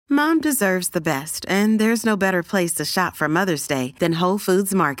Mom deserves the best, and there's no better place to shop for Mother's Day than Whole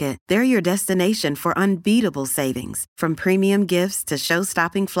Foods Market. They're your destination for unbeatable savings, from premium gifts to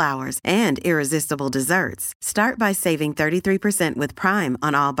show-stopping flowers and irresistible desserts. Start by saving 33% with Prime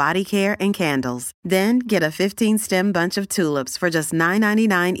on all body care and candles. Then get a 15-stem bunch of tulips for just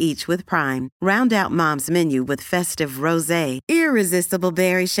 $9.99 each with Prime. Round out Mom's menu with festive rosé, irresistible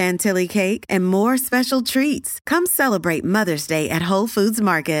berry chantilly cake, and more special treats. Come celebrate Mother's Day at Whole Foods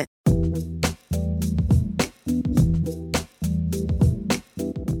Market.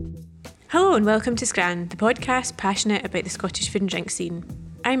 Hello and welcome to Scran, the podcast passionate about the Scottish food and drink scene.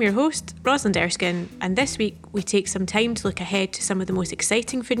 I'm your host, Rosalind Erskine, and this week we take some time to look ahead to some of the most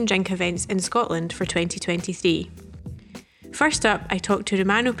exciting food and drink events in Scotland for 2023. First up, I talked to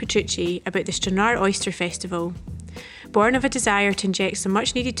Romano Petrucci about the Stranraer Oyster Festival. Born of a desire to inject some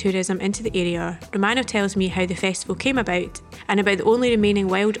much-needed tourism into the area, Romano tells me how the festival came about and about the only remaining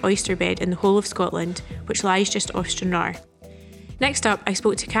wild oyster bed in the whole of Scotland, which lies just off Stranraer. Next up, I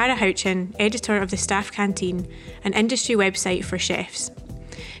spoke to Cara Houchin, editor of the Staff Canteen, an industry website for chefs.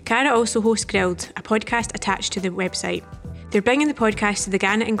 Cara also hosts Grilled, a podcast attached to the website. They're bringing the podcast to the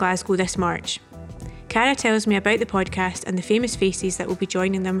Gannet in Glasgow this March. Cara tells me about the podcast and the famous faces that will be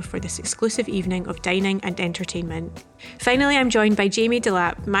joining them for this exclusive evening of dining and entertainment. Finally, I'm joined by Jamie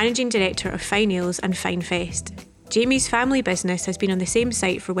Delap, Managing Director of Fine Ales and Fine Fest. Jamie's family business has been on the same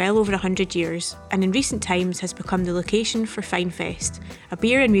site for well over 100 years, and in recent times has become the location for Fine Fest, a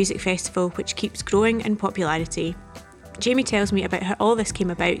beer and music festival which keeps growing in popularity. Jamie tells me about how all this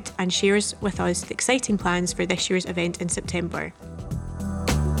came about and shares with us the exciting plans for this year's event in September.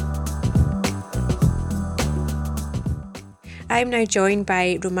 I'm now joined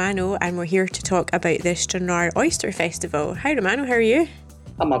by Romano and we're here to talk about the Stranraer Oyster Festival. Hi Romano, how are you?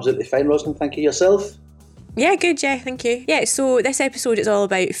 I'm absolutely fine, Rosalind, thank you. Yourself? Yeah, good, yeah, thank you. Yeah, so this episode is all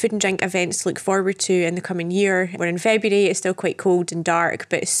about food and drink events to look forward to in the coming year. We're in February, it's still quite cold and dark,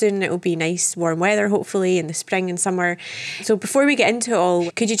 but soon it will be nice warm weather, hopefully, in the spring and summer. So before we get into it all,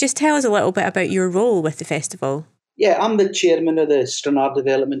 could you just tell us a little bit about your role with the festival? Yeah, I'm the chairman of the Stranraer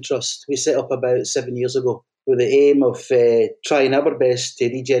Development Trust. We set up about 7 years ago with the aim of trying our best to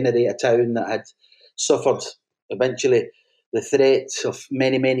regenerate a town that had suffered eventually the threat of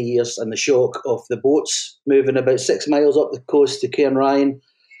many, many years and the shock of the boats moving about 6 miles up the coast to Cairnryan,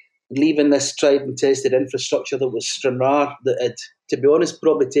 leaving this tried and tested infrastructure that was Stranraer, that had, to be honest,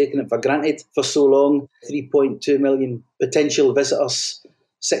 probably taken it for granted for so long. 3.2 million potential visitors,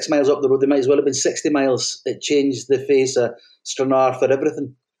 6 miles up the road. They might as well have been 60 miles. It changed the face of Stranraer for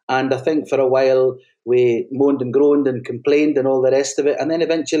everything. And I think for a while we moaned and groaned and complained and all the rest of it. And then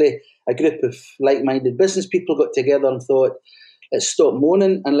eventually a group of like-minded business people got together and thought, let's stop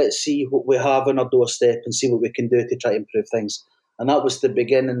moaning and let's see what we have on our doorstep and see what we can do to try to improve things. And that was the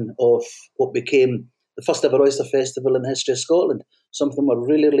beginning of what became the first ever Oyster Festival in the history of Scotland. Something we're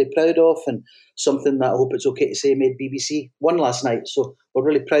really, really proud of, and something that I hope it's okay to say made BBC One last night. So we're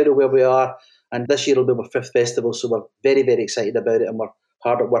really proud of where we are. And this year will be our fifth festival, so we're very, very excited about it, and we're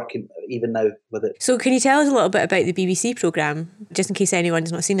hard at work even now with it. So can you tell us a little bit about the BBC programme, just in case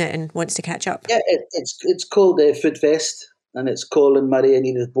anyone's not seen it and wants to catch up? Yeah, it's called Food Fest, and it's Colin Murray and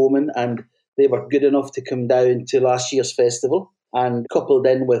Edith Bowman, and they were good enough to come down to last year's festival, and coupled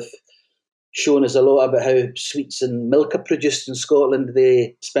in with showing us a lot about how sweets and milk are produced in Scotland.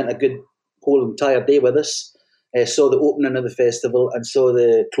 They spent a good whole entire day with us, saw the opening of the festival and saw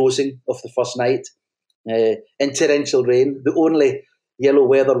the closing of the first night in torrential rain, the only yellow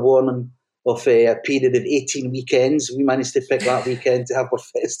weather warning of a period of 18 weekends. We managed to pick that weekend to have our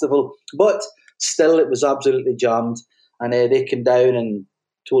festival, but still it was absolutely jammed, and they came down and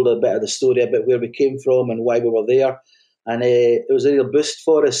told a bit of the story about where we came from and why we were there, and it was a real boost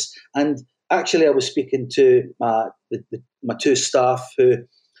for us. And actually I was speaking to my two staff who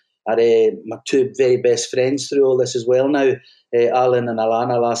are my two very best friends through all this as well now, Alan and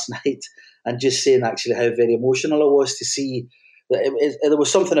Alana, last night, and just saying actually how very emotional I was to see that there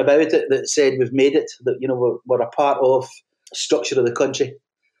was something about it that said we've made it, that we're a part of the structure of the country.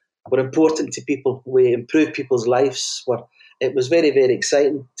 We're important to people. We improve people's lives. It was very, very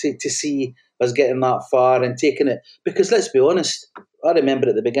exciting to see us getting that far and taking it. Because let's be honest, I remember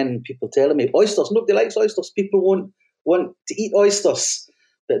at the beginning people telling me, oysters, nobody likes oysters. People won't want to eat oysters.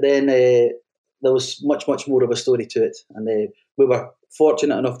 But then there was much, much more of a story to it. And we were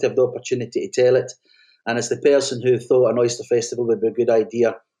fortunate enough to have the opportunity to tell it. And as the person who thought an oyster festival would be a good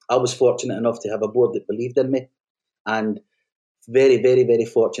idea, I was fortunate enough to have a board that believed in me, and very, very, very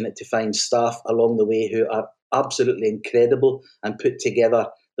fortunate to find staff along the way who are absolutely incredible and put together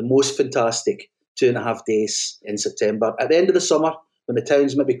the most fantastic 2.5 days in September. At the end of the summer, when the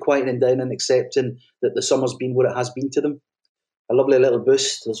town's maybe quieting down and accepting that the summer's been what it has been to them. A lovely little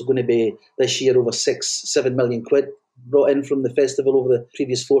boost. There's going to be this year over 6-7 million quid brought in from the festival over the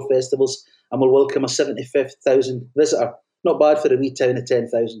previous 4 festivals, and we'll welcome a 75,000 visitor. Not bad for a wee town of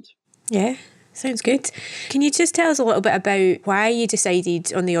 10,000. Yeah, sounds good. Can you just tell us a little bit about why you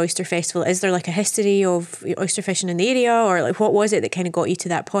decided on the Oyster Festival? Is there like a history of oyster fishing in the area, or like what was it that kind of got you to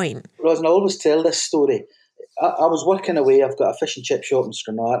that point? Rosin, I always tell this story. I was working away. I've got a fish and chip shop in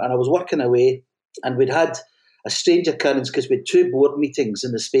Stranraer, and I was working away, and we'd had a strange occurrence because we had 2 board meetings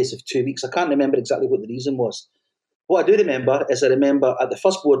in the space of 2 weeks. I can't remember exactly what the reason was. What I do remember is I remember at the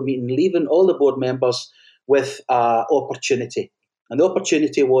first board meeting leaving all the board members with an opportunity. And the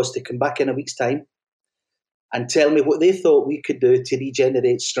opportunity was to come back in a week's time and tell me what they thought we could do to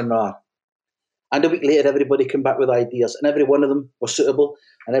regenerate Stranraer. And a week later, everybody came back with ideas, and every one of them were suitable,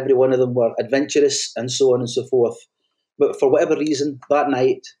 and every one of them were adventurous, and so on and so forth. But for whatever reason, that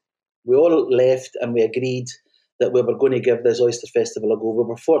night, we all left and we agreed that we were going to give this Oyster Festival a go. We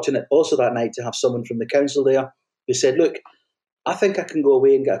were fortunate also that night to have someone from the council there who said, look, I think I can go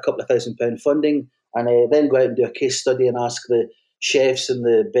away and get a couple of £1,000 funding, and then go out and do a case study and ask the chefs and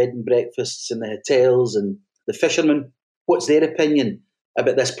the bed and breakfasts and the hotels and the fishermen what's their opinion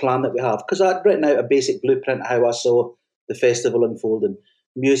about this plan that we have. Because I'd written out a basic blueprint of how I saw the festival unfolding.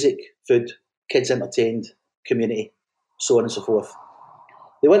 Music, food, kids entertained, community, so on and so forth.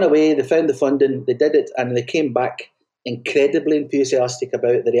 They went away, they found the funding, they did it, and they came back incredibly enthusiastic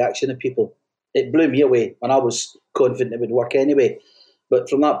about the reaction of people. It blew me away, and I was confident it would work anyway. But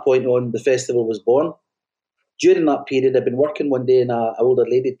from that point on, the festival was born. During that period, I'd been working one day, and an older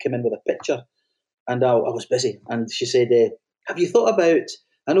lady had come in with a picture, and I was busy. And she said, have you thought about,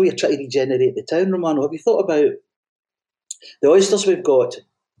 I know you're trying to regenerate the town, Romano, have you thought about the oysters we've got?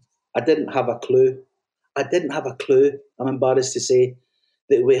 I didn't have a clue. I'm embarrassed to say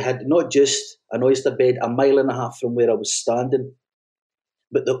that we had not just an oyster bed 1.5 miles from where I was standing,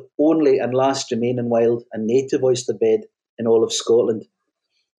 but the only and last remaining wild and native oyster bed in all of Scotland.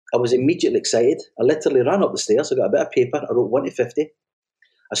 I was immediately excited. I literally ran up the stairs. I got a bit of paper. I wrote 1 to 50.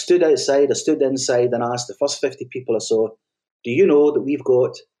 I stood outside. I stood inside and asked the first 50 people I saw, do you know that we've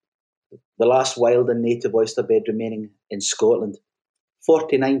got the last wild and native oyster bed remaining in Scotland?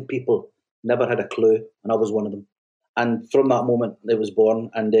 49 people never had a clue, and I was one of them. And from that moment, it was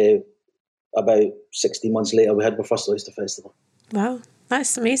born. And about 16 months later, we had our first Oyster Festival. Wow,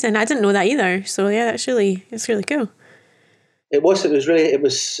 that's amazing. I didn't know that either. So yeah, it's really cool. It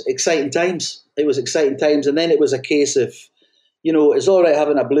was exciting times. It was exciting times. And then it was a case of, it's all right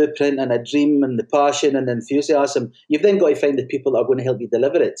having a blueprint and a dream and the passion and the enthusiasm. You've then got to find the people that are going to help you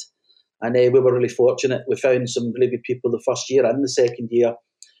deliver it. And we were really fortunate. We found some really good people the first year and the second year.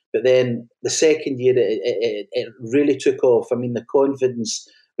 But then the second year, it really took off. I mean, the confidence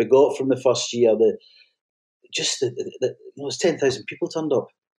we got from the first year, it was 10,000 people turned up.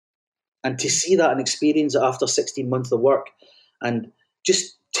 And to see that and experience it after 16 months of work, and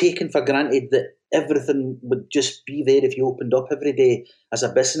just taking for granted that everything would just be there if you opened up every day as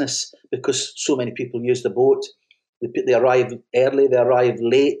a business, because so many people use the boat. They arrive early, they arrive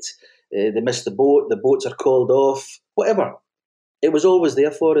late, they miss the boats are called off, whatever. It was always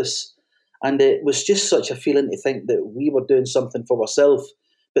there for us. And it was just such a feeling to think that we were doing something for ourselves.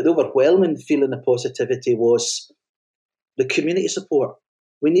 But the overwhelming feeling of positivity was the community support.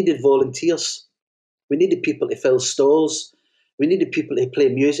 We needed volunteers. We needed people to fill stalls. We needed people to play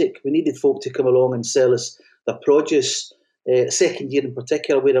music. We needed folk to come along and sell us their produce. Second year in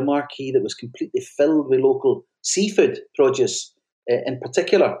particular, we had a marquee that was completely filled with local seafood produce in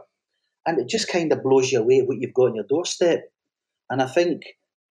particular. And it just kind of blows you away what you've got on your doorstep. And I think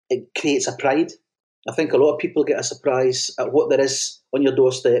it creates a pride. I think a lot of people get a surprise at what there is on your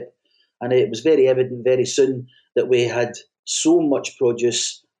doorstep. And it was very evident very soon that we had so much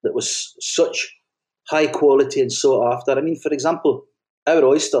produce that was such high quality and sought after. I mean, for example, our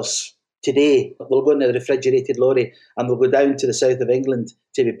oysters today, they'll go in a refrigerated lorry and they'll go down to the south of England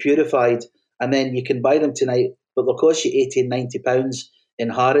to be purified. And then you can buy them tonight, but they'll cost you £80 and £90 in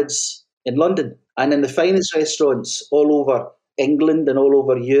Harrods in London. And in the finest restaurants all over England and all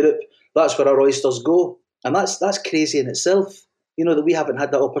over Europe, that's where our oysters go. And that's crazy in itself, that we haven't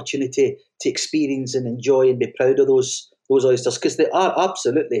had that opportunity to experience and enjoy and be proud of those oysters, because they are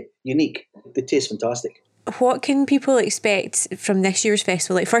absolutely unique. They taste fantastic. What can people expect from this year's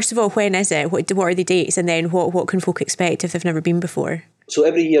festival? Like, first of all, when is it? What are the dates? And then what can folk expect if they've never been before? So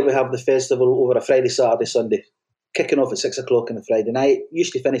every year we have the festival over a Friday, Saturday, Sunday, kicking off at 6 o'clock on a Friday night,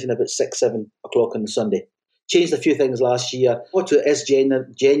 usually finishing about 6, 7 o'clock on the Sunday. Changed a few things last year. What is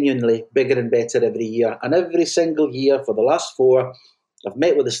genuinely bigger and better every year. And every single year for the last 4, I've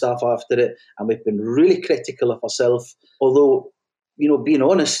met with the staff after it, and we've been really critical of ourselves. Although, being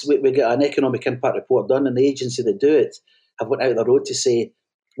honest, we get an economic impact report done, and the agency that do it have went out the road to say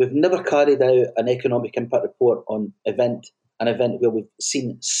we've never carried out an economic impact report on an event where we've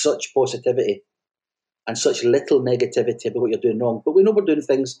seen such positivity and such little negativity about what you're doing wrong. But we know we're doing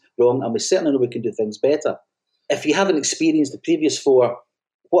things wrong, and we certainly know we can do things better. If you haven't experienced the previous four,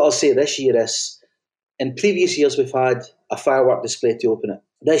 what I'll say this year is, in previous years we've had a firework display to open it.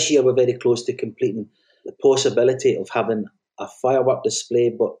 This year we're very close to completing the possibility of having a firework display,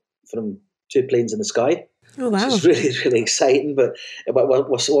 but from 2 planes in the sky. Oh, wow. Which is really, really exciting, but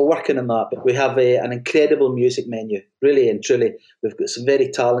we're working on that. But we have an incredible music menu, really and truly. We've got some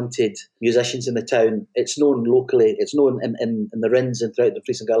very talented musicians in the town. It's known locally, it's known in the Rins and throughout the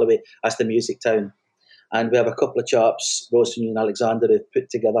Fleece and Galloway as the Music Town. And we have a couple of chaps, Royston and Alexander, who've put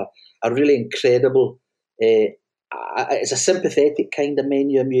together a really incredible, it's a sympathetic kind of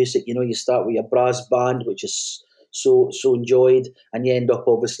menu of music. You start with your brass band, which is so enjoyed, and you end up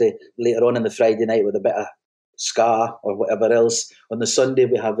obviously later on in the Friday night with a bit of ska or whatever else. On the Sunday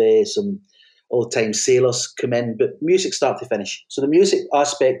we have some old-time sailors come in, but music start to finish. So the music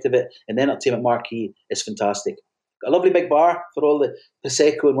aspect of it and the entertainment marquee is fantastic. Got a lovely big bar for all the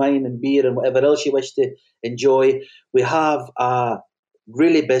Prosecco and wine and beer and whatever else you wish to enjoy. We have a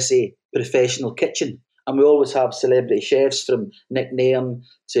really busy professional kitchen, and we always have celebrity chefs from Nick Nairn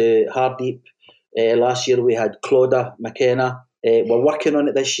to Hardeep. Last year we had Claudia McKenna. We're working on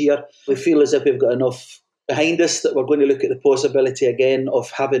it this year. We feel as if we've got enough behind us that we're going to look at the possibility again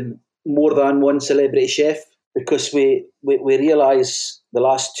of having more than one celebrity chef, because we realise the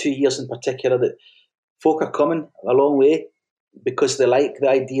last 2 years in particular that folk are coming a long way because they like the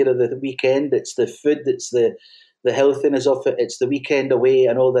idea of the weekend. It's the food, it's the healthiness of it, it's the weekend away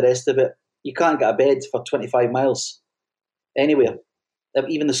and all the rest of it. You can't get a bed for 25 miles anywhere.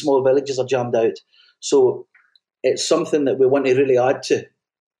 Even the small villages are jammed out. So it's something that we want to really add to.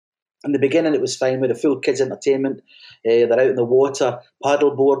 In the beginning, it was fine with a full kids' entertainment. They're out in the water,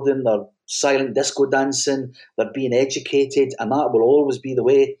 paddle boarding, they're silent disco dancing, they're being educated, and that will always be the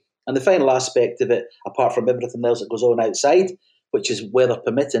way. And the final aspect of it, apart from everything else that goes on outside, which is weather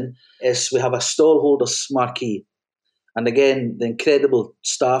permitting, is we have a stallholders marquee. And again, the incredible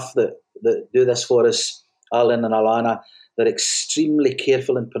staff that do this for us, Alan and Alana, they're extremely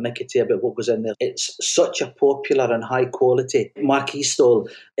careful and pernickety about what goes in there. It's such a popular and high quality marquee stall.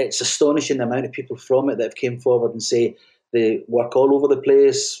 It's astonishing the amount of people from it that have came forward and say they work all over the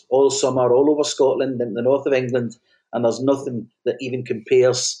place, all summer, all over Scotland and the north of England, and there's nothing that even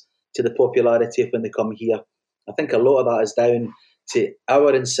compares to the popularity of when they come here. I think a lot of that is down to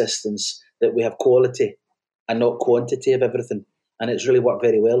our insistence that we have quality and not quantity of everything, and it's really worked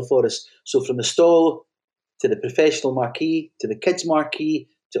very well for us. So from the stall to the professional marquee, to the kids marquee,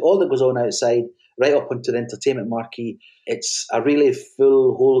 to all that goes on outside, right up onto the entertainment marquee, it's a really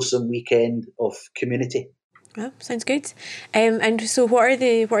full, wholesome weekend of community. Well, sounds good. And so what are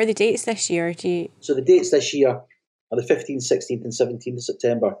the dates this year? So the dates this year are the 15th, 16th and 17th of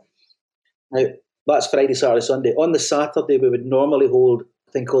September. Now, that's Friday, Saturday, Sunday. On the Saturday, we would normally hold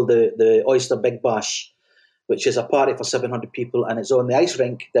a thing called the Oyster Big Bash, which is a party for 700 people, and it's on the ice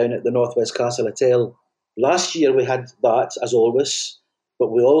rink down at the Northwest Castle Hotel. Last year we had that, as always,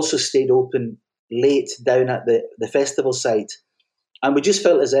 but we also stayed open late down at the festival site. And we just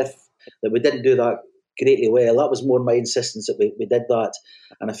felt as if that we didn't do that greatly well. That was more my insistence that we did that.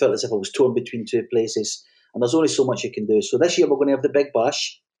 And I felt as if I was torn between two places. And there's only so much you can do. So this year we're going to have the Big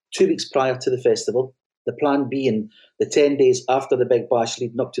Bash 2 weeks prior to the festival. The plan being the 10 days after the Big Bash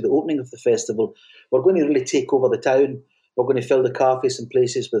leading up to the opening of the festival, we're going to really take over the town. We're going to fill the cafes and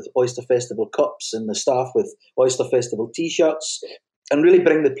places with Oyster Festival cups and the staff with Oyster Festival T-shirts and really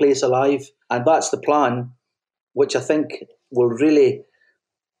bring the place alive. And that's the plan, which I think will really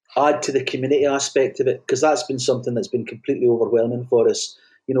add to the community aspect of it, because that's been something that's been completely overwhelming for us.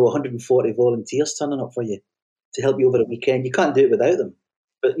 140 volunteers turning up for you to help you over a weekend. You can't do it without them.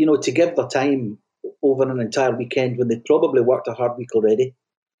 But, to give their time over an entire weekend when they've probably worked a hard week already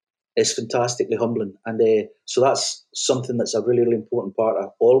is fantastically humbling. And so that's something that's a really, really important part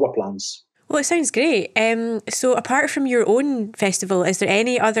of all our plans. Well, it sounds great. So apart from your own festival, is there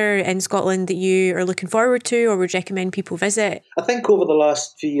any other in Scotland that you are looking forward to or would recommend people visit? I think over the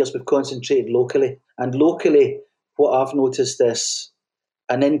last few years we've concentrated locally. And locally, what I've noticed is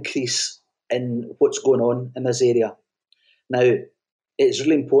an increase in what's going on in this area. Now, it's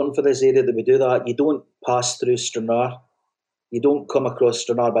really important for this area that we do that. You don't pass through Stranraer. You don't come across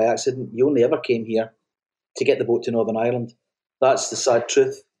Stranraer by accident. You only ever came here to get the boat to Northern Ireland. That's the sad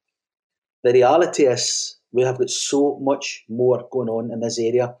truth. The reality is We have got so much more going on in this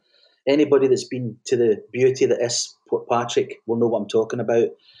area. Anybody that's been to the beauty that is Portpatrick will know what I'm talking about.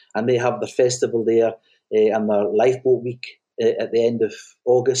 And they have their festival there and their Lifeboat Week at the end of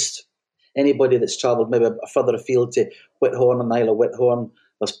August. Anybody that's travelled maybe further afield to Whithorn and Isle of Whithorn,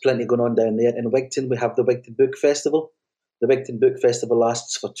 there's plenty going on down there. In Wigton, we have the Wigton Book Festival. The Wigton Book Festival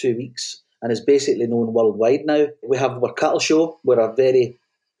lasts for 2 weeks and is basically known worldwide now. We have our cattle show. We're a very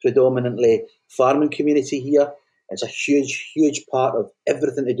predominantly farming community here. It's a huge, huge part of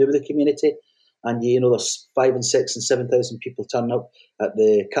everything to do with the community. And, there's 5,000 and 6,000 and 7,000 people turn up at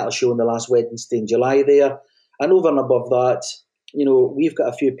the cattle show on the last Wednesday in July there. And over and above that, we've got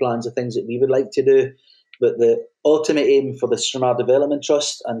a few plans of things that we would like to do. But the ultimate aim for the Stranraer Development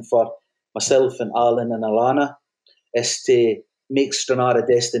Trust and for myself and Alan and Alana is to make Stranraer a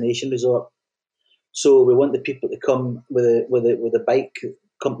destination resort. So we want the people to come with a bike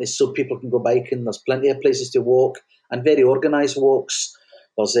companies so people can go biking. There's plenty of places to walk and very organised walks.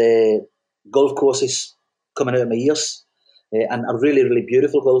 There's golf courses coming out of my ears and are really, really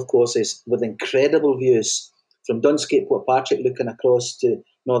beautiful golf courses with incredible views from Dunscape, Portpatrick, looking across to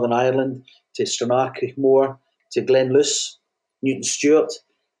Northern Ireland, to Stranraer, Creekmore, to Glenluce, Newton Stewart.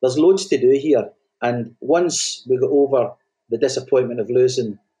 There's loads to do here. And once we got over the disappointment of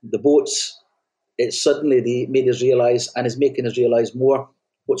losing the boats, it suddenly made us realise and is making us realise more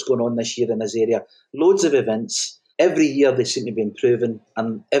what's going on this year in this area. Loads of events. Every year they seem to be improving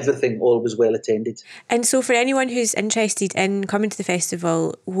and everything always well attended. And so for anyone who's interested in coming to the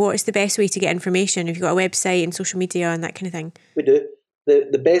festival, what is the best way to get information? Have you got a website and social media and that kind of thing? We do.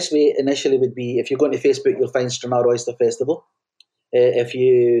 The best way initially would be, if you go onto Facebook, you'll find Stranraer Oyster Festival. If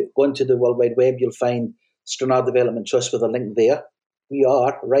you go onto the World Wide Web, you'll find Stranraer Development Trust with a link there. We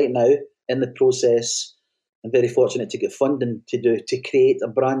are right now in the process and very fortunate to get funding to create a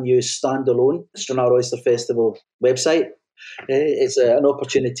brand new standalone Stranraer Oyster Festival website. It's an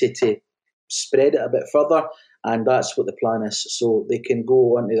opportunity to spread it a bit further, and that's what the plan is. So they can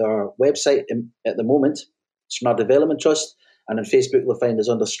go onto our website at the moment, Stranraer Development Trust, and on Facebook they'll find us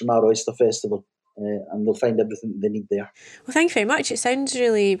under Stranraer Oyster Festival. And they'll find everything they need there. Well, thank you very much. It sounds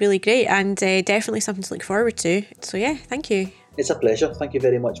really, really great and definitely something to look forward to. So yeah, thank you. It's a pleasure. Thank you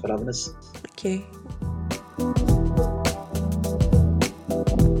very much for having us. Thank you.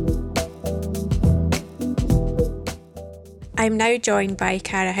 I'm now joined by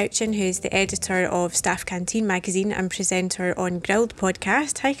Cara Houchin, who's the editor of Staff Canteen magazine and presenter on Grilled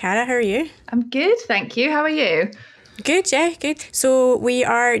podcast. Hi Cara, how are you? I'm good, thank you. How are you? Good, yeah, good. So we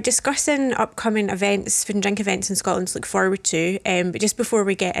are discussing upcoming events, food and drink events in Scotland to look forward to. But just before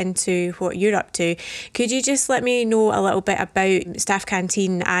we get into what you're up to, could you just let me know a little bit about Staff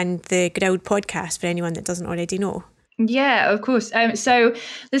Canteen and the Grilled podcast for anyone that doesn't already know? Yeah, of course. So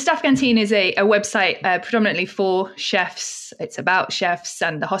the Staff Canteen is a website predominantly for chefs. It's about chefs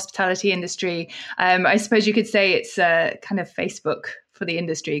and the hospitality industry. I suppose you could say it's kind of Facebook for the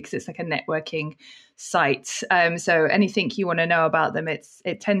industry because it's like a networking site. So anything you want to know about them,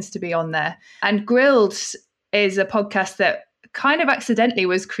 it tends to be on there. And Grilled is a podcast that kind of accidentally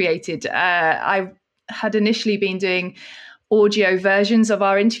was created. I had initially been doing audio versions of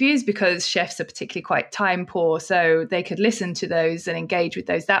our interviews because chefs are particularly quite time poor, so they could listen to those and engage with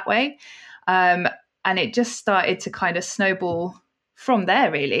those that way. And it just started to kind of snowball from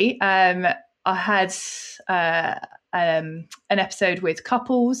there, really. I had an episode with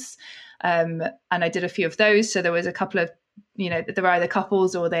couples, and I did a few of those. So there was a couple of, there were either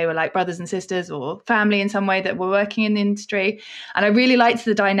couples or they were like brothers and sisters or family in some way that were working in the industry. And I really liked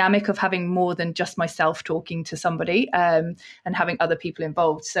the dynamic of having more than just myself talking to somebody and having other people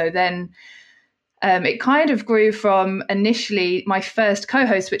involved. So then it kind of grew from initially my first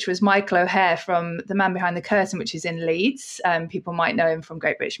co-host, which was Michael O'Hare from The Man Behind the Curtain, which is in Leeds. People might know him from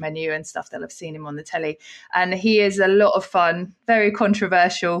Great British Menu and stuff. They'll have seen him on the telly. And he is a lot of fun, very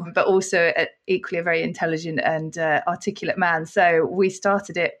controversial, but also equally a very intelligent and articulate man. So we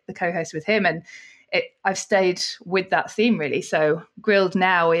started the co-host with him, and I've stayed with that theme, really. So Grilled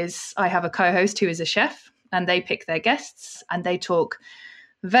now is, I have a co-host who is a chef, and they pick their guests and they talk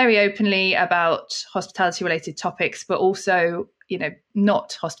very openly about hospitality related topics, but also,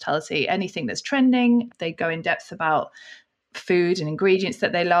 not hospitality, anything that's trending. They go in depth about food and ingredients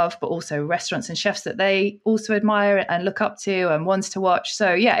that they love, but also restaurants and chefs that they also admire and look up to and ones to watch.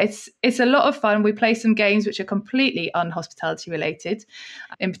 So yeah, it's a lot of fun. We play some games which are completely unhospitality related.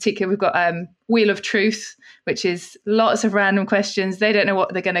 In particular, we've got Wheel of Truth, which is lots of random questions. They don't know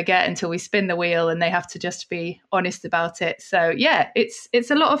what they're going to get until we spin the wheel, and they have to just be honest about it. So yeah,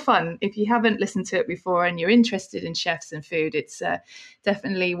 it's a lot of fun. If you haven't listened to it before and you're interested in chefs and food, it's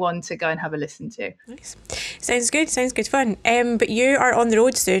definitely one to go and have a listen to. Nice. Sounds good fun. But you are on the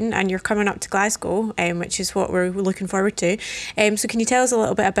road soon and you're coming up to Glasgow, which is what we're looking forward to. So can you tell us a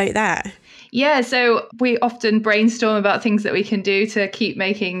little bit about that? Yeah, so we often brainstorm about things that we can do to keep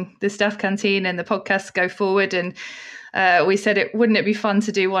making the Staff Canteen and the podcast go forward. And we said, wouldn't it be fun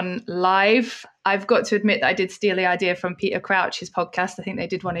to do one live? I've got to admit that I did steal the idea from Peter Crouch's podcast. I think they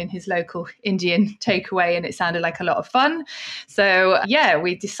did one in his local Indian takeaway and it sounded like a lot of fun. So yeah,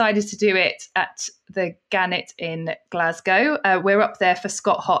 we decided to do it at the Gannet in Glasgow. We're up there for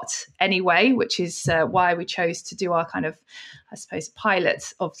Scott Hot anyway, which is why we chose to do our kind of, I suppose,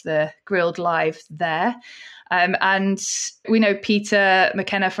 pilot of the Grilled Live there. And we know Peter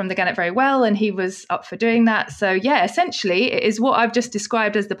McKenna from the Gannet very well, and he was up for doing that. So yeah, essentially it is what I've just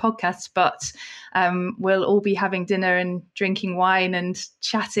described as the podcast, but we'll all be having dinner and drinking wine and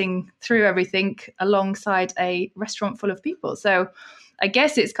chatting through everything alongside a restaurant full of people. So I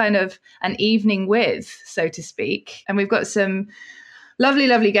guess it's kind of an evening with, so to speak. And we've got some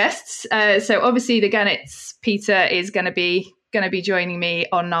lovely guests. So obviously the Gannet's Peter is going to be joining me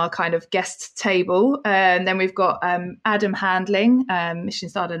on our kind of guest table. And then we've got Adam Handling,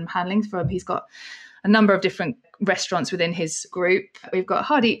 Michelin-starred Adam Handling. He's got a number of different restaurants within his group. We've got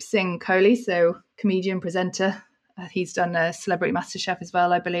Hardeep Singh Kohli, so comedian, presenter. He's done a Celebrity MasterChef as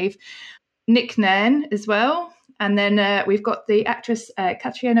well, I believe. Nick Nairn as well. And then we've got the actress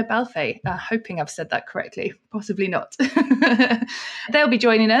Catriona Balfe, hoping I've said that correctly, possibly not. They'll be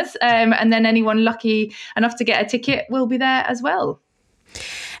joining us. And then anyone lucky enough to get a ticket will be there as well.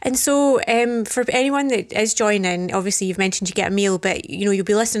 And so for anyone that is joining, obviously you've mentioned you get a meal, but you'll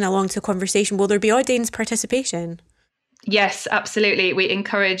be listening along to the conversation. Will there be audience participation? Yes, absolutely. We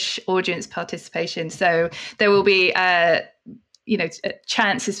encourage audience participation. So there will be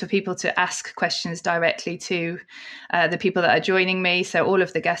chances for people to ask questions directly to the people that are joining me. So all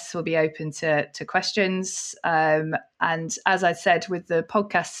of the guests will be open to questions. And as I said, with the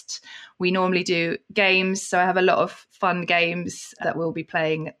podcast, we normally do games. So I have a lot of fun games that we'll be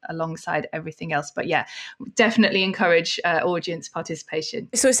playing alongside everything else. But yeah, definitely encourage audience participation.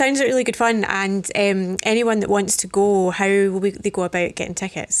 So it sounds like really good fun. And anyone that wants to go, how will they go about getting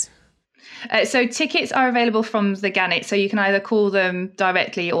tickets? So tickets are available from the Gannet. So you can either call them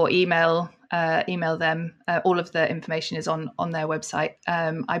directly or email them. All of the information is on their website.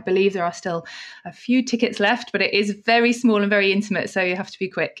 I believe there are still a few tickets left, but it is very small and very intimate, so you have to be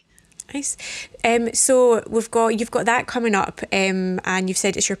quick. Nice. So you've got that coming up, and you've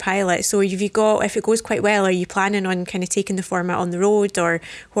said it's your pilot. So if it goes quite well, are you planning on kind of taking the format on the road, or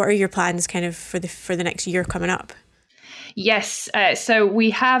what are your plans kind of for the next year coming up? Yes. So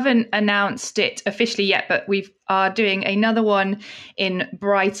we haven't announced it officially yet, but we are doing another one in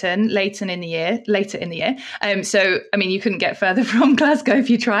Brighton later in the year. So, I mean, you couldn't get further from Glasgow if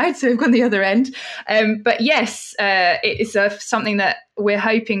you tried. So we've gone the other end. But yes, it's something that we're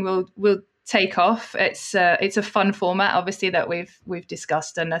hoping will take off. It's a fun format, obviously, that we've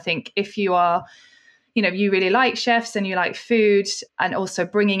discussed. And I think if you are, you really like chefs and you like food, and also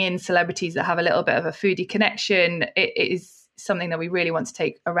bringing in celebrities that have a little bit of a foodie connection, it is something that we really want to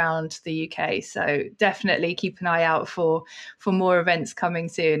take around the UK. So definitely keep an eye out for more events coming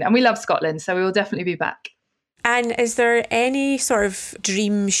soon. And we love Scotland, so we will definitely be back. And is there any sort of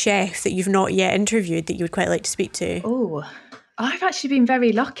dream chef that you've not yet interviewed that you would quite like to speak to? Oh, I've actually been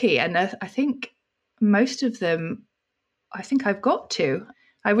very lucky. And I think most of them, I think I've got to.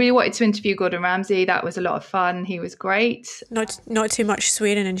 I really wanted to interview Gordon Ramsay. That was a lot of fun. He was great. Not too much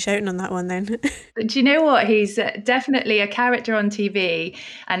swearing and shouting on that one then. Do you know what? He's definitely a character on TV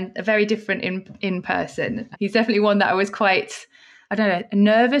and very different in person. He's definitely one that I was quite, I don't know,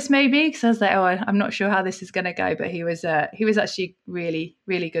 nervous maybe, because I was like, I'm not sure how this is going to go. But he was actually really,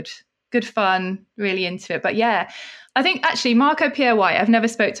 really good fun, really into it. But yeah, I think actually Marco Pierre White, I've never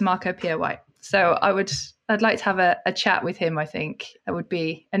spoke to Marco Pierre White. So I'd like to have a chat with him. I think that would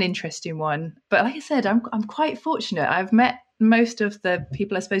be an interesting one. But like I said, I'm quite fortunate. I've met most of the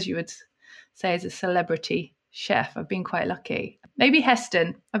people I suppose you would say as a celebrity chef. I've been quite lucky. Maybe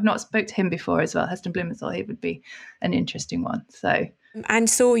Heston. I've not spoke to him before as well. Heston Blumenthal, he would be an interesting one. And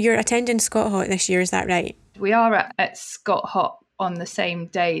so you're attending Scott Hot this year, is that right? We are at Scott Hot on the same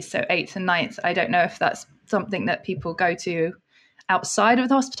day, so 8th and 9th. I don't know if that's something that people go to outside of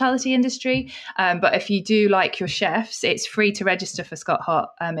the hospitality industry. But if you do like your chefs, it's free to register for Scott Hot.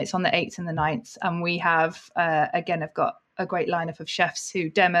 It's on the 8th and the 9th. And we have, again, I've got a great lineup of chefs who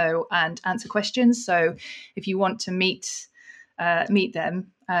demo and answer questions. So if you want to meet them,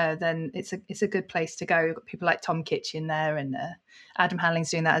 then it's a good place to go. We've got people like Tom Kitchen there, and Adam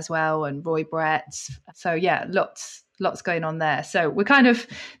Hanling's doing that as well, and Roy Brett. So yeah, lots going on there. So we're kind of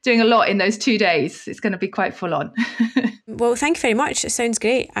doing a lot in those 2 days. It's going to be quite full on. Well, thank you very much. It sounds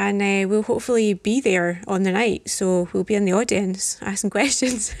great. And we'll hopefully be there on the night. So we'll be in the audience asking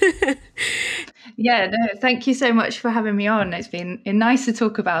questions. Yeah, no, thank you so much for having me on. It's been nice to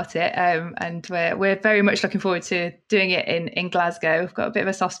talk about it. And we're very much looking forward to doing it in Glasgow. We've got a bit of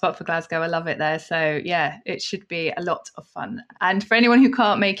a soft spot for Glasgow. I love it there. So yeah, it should be a lot of fun. And for anyone who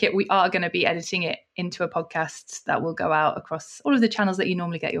can't make it, we are going to be editing it into a podcast that will go out across all of the channels that you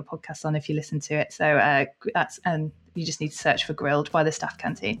normally get your podcasts on if you listen to it. So you just need to search for Grilled by the Staff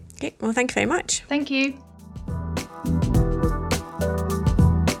Canteen. Okay, well, thank you very much. Thank you.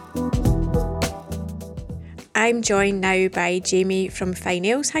 I'm joined now by Jamie from Fine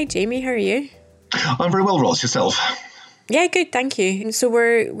Ales. Hi, Jamie. How are you? I'm very well, Ross. Yourself? Yeah, good, thank you. So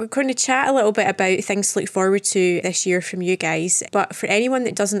we're going to chat a little bit about things to look forward to this year from you guys. But for anyone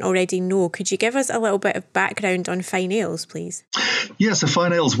that doesn't already know, could you give us a little bit of background on Fine Ales, please? Yeah, so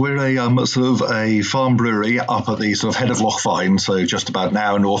Fine Ales, we're a sort of a farm brewery up at the sort of head of Loch Fyne, so just about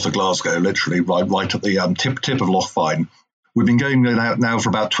now north of Glasgow, literally right at the tip of Loch Fyne. We've been going out now for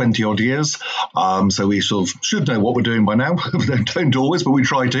about 20 odd years, so we sort of should know what we're doing by now. Don't always, but we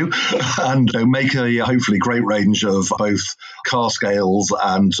try to, and make a hopefully great range of both cask ales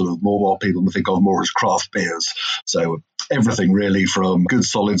and sort of more what people think of more as craft beers. So everything really from good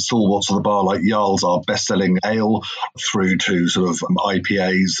solid stalwarts of the bar like Jarl's, our best-selling ale, through to sort of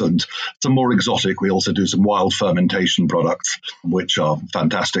IPAs and some more exotic. We also do some wild fermentation products, which are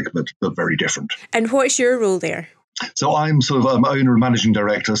fantastic but very different. And what's your role there? So I'm sort of owner and managing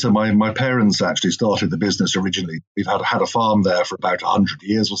director. So my parents actually started the business originally. We've had a farm there for about 100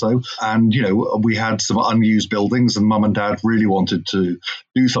 years or so. And, we had some unused buildings, and Mum and Dad really wanted to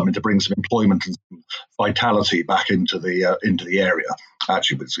do something to bring some employment and some vitality back into the area.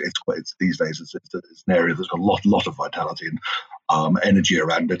 Actually, it's these days it's an area that's got a lot of vitality and energy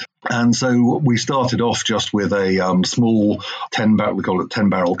around it. And so we started off just with a small 10-barrel, we call it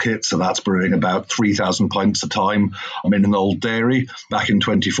 10-barrel kit. So that's brewing about 3,000 pints a time. I'm in an old dairy. Back in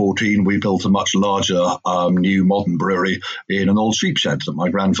 2014, we built a much larger new modern brewery in an old sheep shed that my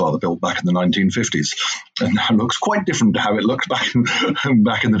grandfather built back in the 1950s. And that looks quite different to how it looked back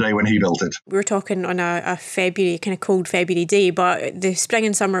in the day when he built it. We were talking on a February, kind of cold February day, but the spring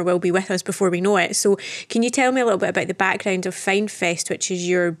and summer will be with us before we know it. So can you tell me a little bit about the background of Finefest, which is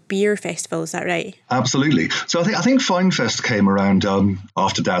your beer festival, is that right? Absolutely. So I think Finefest came around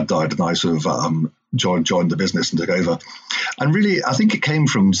after Dad died, and I sort of joined the business and took over. And really, I think it came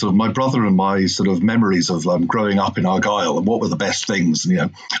from sort of my brother and my sort of memories of growing up in Argyll and what were the best things.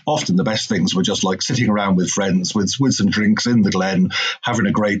 And, often the best things were just like sitting around with friends with some drinks in the Glen, having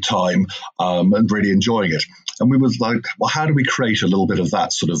a great time and really enjoying it. And we were like, well, how do we create a little bit of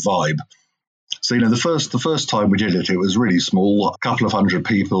that sort of vibe? So, the first time we did it was really small, a couple of hundred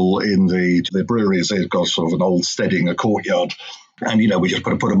people in the brewery. They've got sort of an old steading, a courtyard. And, we just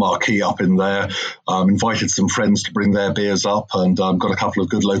put a marquee up in there, invited some friends to bring their beers up, and got a couple of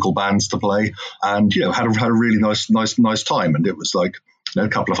good local bands to play, and, had a really nice time. And it was like, a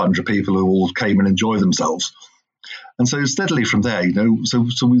couple of hundred people who all came and enjoyed themselves. And so steadily from there, so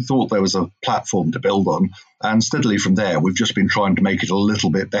we thought there was a platform to build on. And steadily from there, we've just been trying to make it a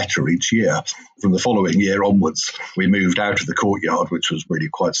little bit better each year. From the following year onwards, we moved out of the courtyard, which was really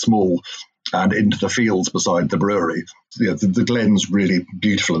quite small, and into the fields beside the brewery. The Glen's really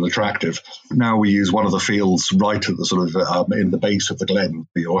beautiful and attractive. Now we use one of the fields right at the sort of in the base of the Glen,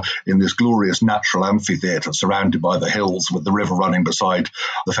 or in this glorious natural amphitheatre surrounded by the hills with the river running beside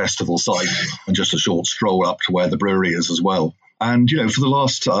the festival site, and just a short stroll up to where the brewery is as well. And, for the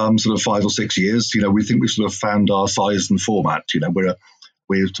last sort of 5 or 6 years, we think we've sort of found our size and format.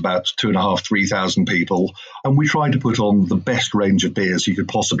 We're about 2,500, 3,000 people, and we try to put on the best range of beers you could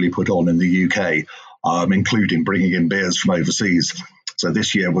possibly put on in the UK, including bringing in beers from overseas. So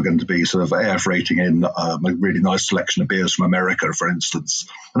this year we're going to be sort of air freighting in a really nice selection of beers from America, for instance.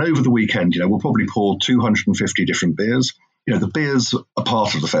 And over the weekend, we'll probably pour 250 different beers. The beers are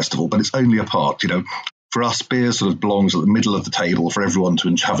part of the festival, but it's only a part. For us, beer sort of belongs at the middle of the table for everyone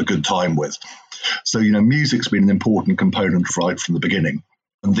to have a good time with. So, music's been an important component right from the beginning.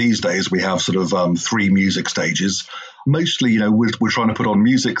 And these days we have sort of 3 music stages. Mostly, we're trying to put on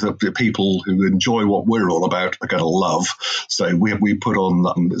music that the people who enjoy what we're all about are going to love. So we put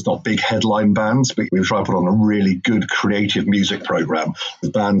on, it's not big headline bands, but we try to put on a really good creative music program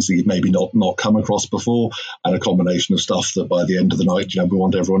with bands that you've maybe not come across before, and a combination of stuff that by the end of the night, we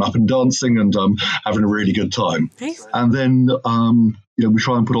want everyone up and dancing and having a really good time. Nice. And then we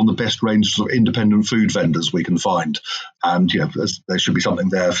try and put on the best range of, sort of independent food vendors we can find. And, there should be something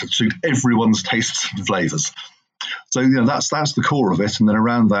there to suit everyone's tastes and flavours. So, that's the core of it. And then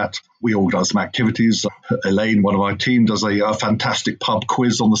around that, we organise some activities. Elaine, one of my team, does a fantastic pub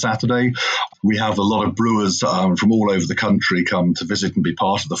quiz on the Saturday. We have a lot of brewers from all over the country come to visit and be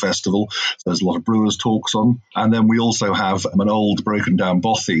part of the festival. So there's a lot of brewers talks on. And then we also have an old broken down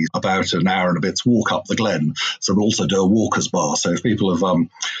bothy, about an hour and a bit's walk up the Glen. So we'll also do a walker's bar. So if people have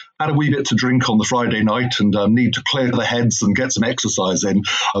had a wee bit to drink on the Friday night and need to clear their heads and get some exercise in,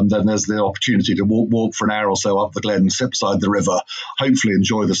 then there's the opportunity to walk for an hour or so up the Glen, sit beside the river, hopefully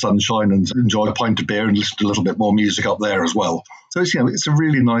enjoy the sunshine and enjoy a pint of beer and listen to a little bit more music up there as well. So it's a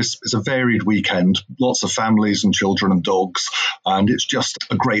really nice, it's a varied weekend, lots of families and children and dogs, and it's just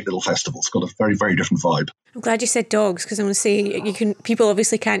a great little festival. It's got a very, very different vibe. I'm glad you said dogs, because I'm going to say people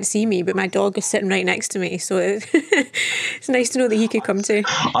obviously can't see me, but my dog is sitting right next to me, so it's nice to know that he could come too.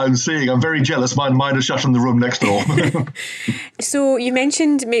 I'm very jealous. Mine is shut in the room next door. So you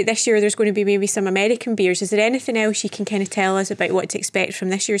mentioned this year there's going to be maybe some American beers. Is there anything else you can kind of tell us about what to expect from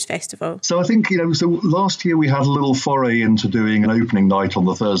this year's festival? So I think, so last year we had a little foray into doing an opening night on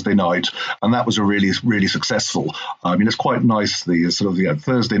the Thursday night, and that was a really, really successful. I mean, it's quite nice, the sort of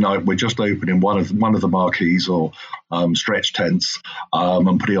Thursday night, we're just opening one of the marquees or stretch tents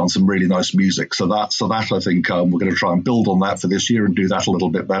and putting on some really nice music. So that I think we're going to try and build on that for this year and do that a little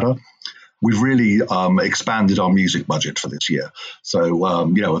bit better. We've really expanded our music budget for this year. So,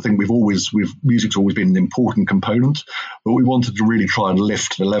 I think music's always been an important component, but we wanted to really try and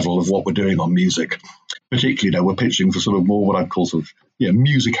lift the level of what we're doing on music. Particularly, we're pitching for sort of more what I'd call sort of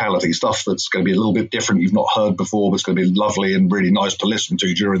musicality, stuff that's going to be a little bit different, you've not heard before, but it's going to be lovely and really nice to listen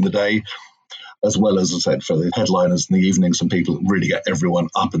to during the day. As well as I said, for the headliners in the evening, some people really get everyone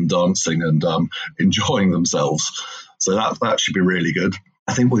up and dancing and enjoying themselves. So that should be really good.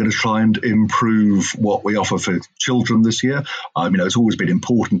 I think we're going to try and improve what we offer for children this year. It's always been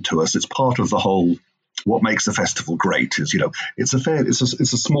important to us. It's part of the whole. What makes the festival great is, it's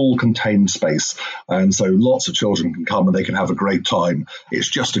a small contained space, and so lots of children can come and they can have a great time. It's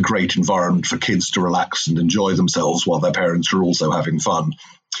just a great environment for kids to relax and enjoy themselves while their parents are also having fun.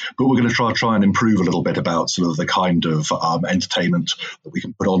 But we're going to try and improve a little bit about sort of the kind of entertainment that we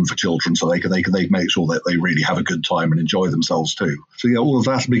can put on for children, so they make sure that they really have a good time and enjoy themselves too. So all of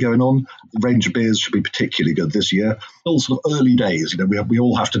that will be going on. The range of beers should be particularly good this year. All sort of early days. We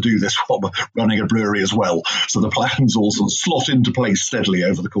all have to do this while we're running a brewery as well. So the plans all sort of slot into place steadily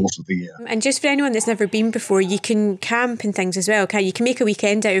over the course of the year. And just for anyone that's never been before, you can camp and things as well. You can make a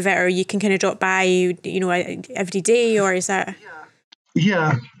weekend out of it, or you can kind of drop by, every day, or is that?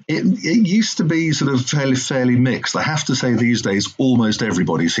 Yeah, it used to be sort of fairly mixed. I have to say these days almost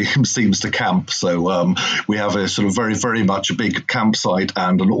everybody seems to camp. So we have a sort of very, very much a big campsite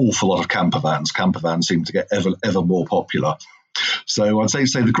and an awful lot of camper vans. Camper vans seem to get ever more popular. So I'd say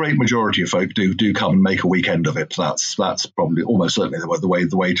the great majority of folk do come and make a weekend of it. That's probably almost certainly the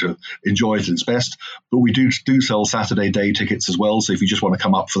way to enjoy it is best. But we do sell Saturday day tickets as well. So if you just want to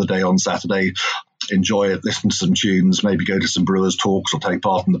come up for the day on Saturday, enjoy it, listen to some tunes, maybe go to some brewers' talks or take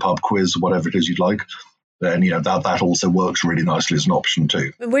part in the pub quiz, whatever it is you'd like, then that also works really nicely as an option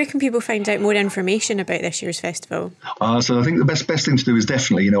too. Where can people find out more information about this year's festival? So I think the best thing to do is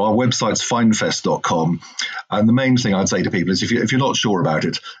definitely, our website's finefest.com. And the main thing I'd say to people is if you're not sure about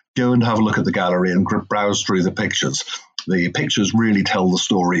it, go and have a look at the gallery and browse through the pictures. The pictures really tell the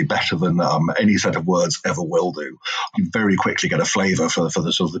story better than any set of words ever will do. You very quickly get a flavour for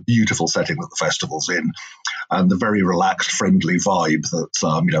the sort of the beautiful setting that the festival's in, and the very relaxed, friendly vibe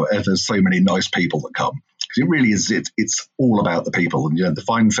that there's so many nice people that come. Because it really is, it's all about the people. And the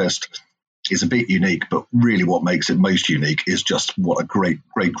Finefest is a bit unique, but really what makes it most unique is just what a great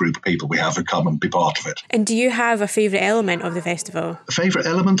group of people we have who come and be part of it. And do you have a favourite element of the festival? Favourite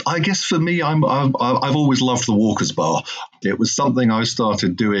element? I guess for me, I've always loved the Walker's Bar. It was something I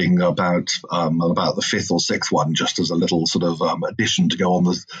started doing about the fifth or sixth one, just as a little sort of addition to go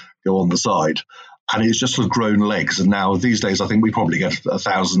on the side. And it's just sort of grown legs. And now these days, I think we probably get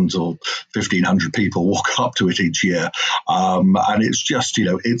 1,000 or 1,500 people walk up to it each year. And it's just,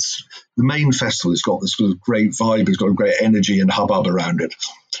 it's the main festival. It's got this sort of great vibe. It's got a great energy and hubbub around it.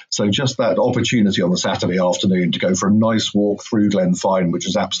 So just that opportunity on the Saturday afternoon to go for a nice walk through Glenfine, which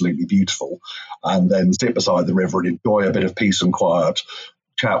is absolutely beautiful, and then sit beside the river and enjoy a bit of peace and quiet,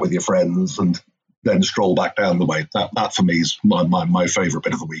 chat with your friends, and then stroll back down the way. That for me is my favourite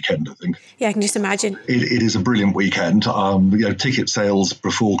bit of the weekend, I think. Yeah, I can just imagine. It is a brilliant weekend. Ticket sales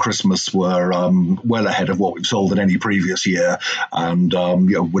before Christmas were well ahead of what we've sold in any previous year, and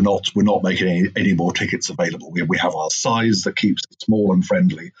we're not making any more tickets available. We have our size that keeps it small and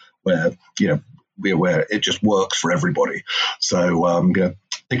friendly, where where it just works for everybody. So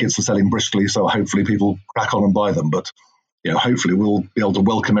tickets are selling briskly, so hopefully people crack on and buy them. But hopefully we'll be able to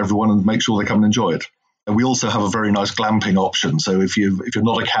welcome everyone and make sure they come and enjoy it. And we also have a very nice glamping option. So if you're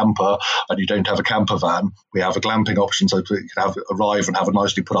not a camper and you don't have a camper van, we have a glamping option so you can arrive and have a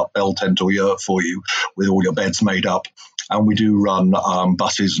nicely put up bell tent or yurt for you with all your beds made up. And we do run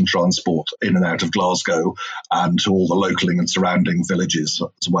buses and transport in and out of Glasgow and to all the local and surrounding villages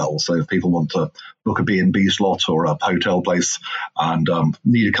as well. So if people want to book a B&B slot or a hotel place and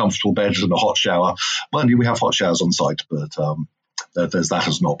need a comfortable bed and a hot shower, well, we have hot showers on site, but there's that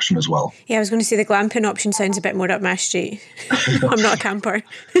as an option as well. Yeah, I was going to say the glamping option sounds a bit more up my street. I'm not a camper.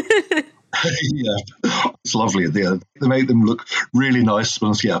 Yeah, it's lovely. They make them look really nice.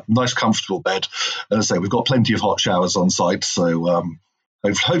 Nice, comfortable bed. And as I say, we've got plenty of hot showers on site. So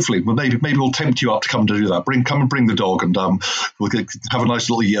hopefully, maybe we'll tempt you up to come to do that. Come and bring the dog, and we'll have a nice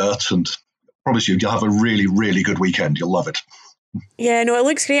little yurt. And I promise you'll have a really, really good weekend. You'll love it. Yeah, no, it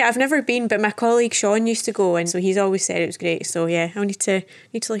looks great. I've never been, but my colleague Sean used to go, and so he's always said it was great. So yeah, I'll need to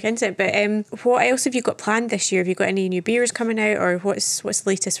look into it. But what else have you got planned this year? Have you got any new beers coming out, or what's the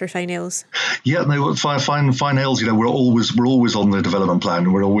latest for Fine Ales? Yeah, no, Fine Ales. We're always on the development plan,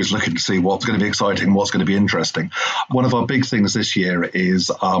 and we're always looking to see what's going to be exciting, what's going to be interesting. One of our big things this year is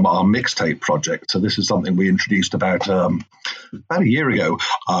our mixtape project. So this is something we introduced about a year ago,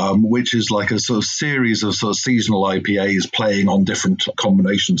 which is like a sort of series of sort of seasonal IPAs playing on different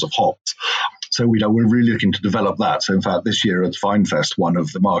combinations of hops. So we're really looking to develop that. So in fact, this year at Finefest, one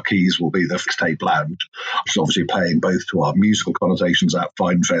of the marquees will be the Mixtape Lounge, which is obviously playing both to our musical connotations at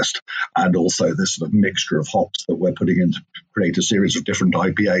Finefest and also this sort of mixture of hops that we're putting in to create a series of different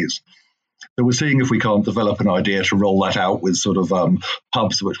IPAs. So we're seeing if we can't develop an idea to roll that out with sort of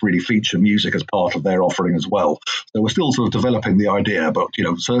pubs which really feature music as part of their offering as well. So we're still sort of developing the idea, but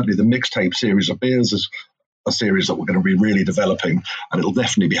certainly the mixtape series of beers is a series that we're going to be really developing, and it'll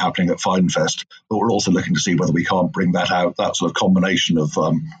definitely be happening at Finefest. But we're also looking to see whether we can't bring that out, that sort of combination of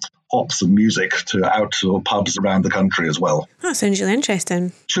hops and music to pubs around the country as well. That sounds really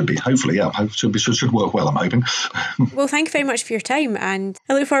interesting. Should be, hopefully, yeah. Should work well, I'm hoping. Well, thank you very much for your time, and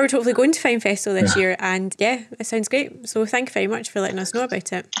I look forward to hopefully going to Finefest this year. And yeah, it sounds great. So thank you very much for letting us know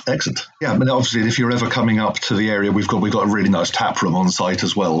about it. Excellent. Yeah, obviously, if you're ever coming up to the area, we've got a really nice tap room on site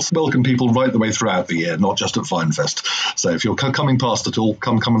as well. So welcome people right the way throughout the year, not just at Finefest. So if you're coming past at all,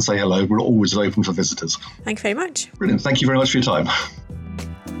 come and say hello. We're always open for visitors. Thank you very much. Brilliant. Thank you very much for your time.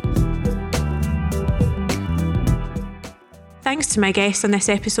 Thanks to my guests on this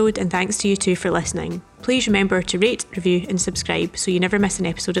episode, and thanks to you too for listening. Please remember to rate, review and subscribe so you never miss an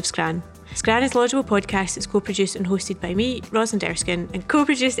episode of Scran. Scran is a Laudable podcast. It's co-produced and hosted by me, Rosalind Erskine, and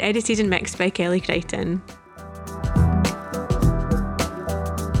co-produced, edited and mixed by Kelly Crichton.